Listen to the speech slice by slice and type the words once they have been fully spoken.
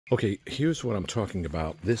Okay, here's what I'm talking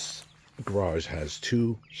about. This garage has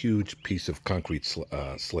two huge pieces of concrete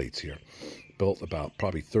slates here, built about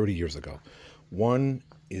probably 30 years ago. One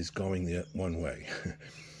is going the one way,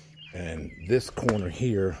 and this corner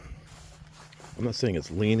here, I'm not saying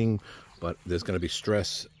it's leaning, but there's going to be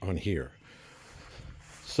stress on here.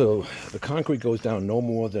 So the concrete goes down no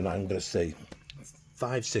more than, I'm going to say,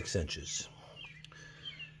 5-6 inches.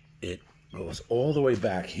 It goes all the way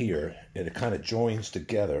back here, and it kind of joins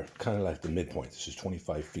together, kind of like the midpoint. This is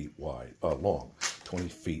 25 feet wide, long, 20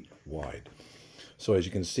 feet wide. So as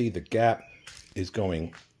you can see, the gap is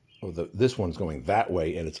going, or this one's going that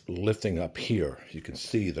way, and it's lifting up here. You can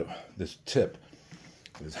see this tip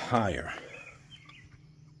is higher.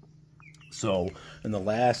 So in the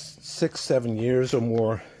last 6-7 years or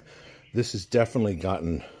more, this has definitely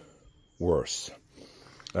gotten worse.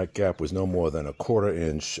 That gap was no more than 1/4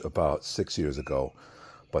 inch about 6 years ago,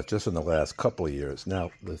 but just in the last couple of years. Now,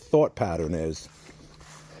 the thought pattern is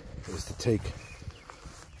to take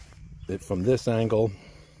it from this angle,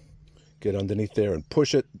 get underneath there and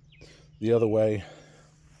push it the other way,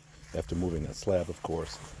 after moving that slab, of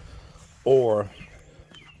course. Or,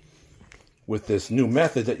 with this new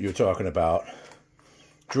method that you're talking about,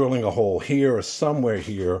 drilling a hole here or somewhere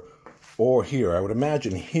here or here. I would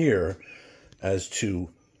imagine here as to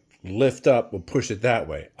lift up or push it that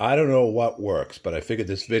way. I don't know what works, but I figured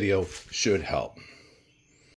this video should help.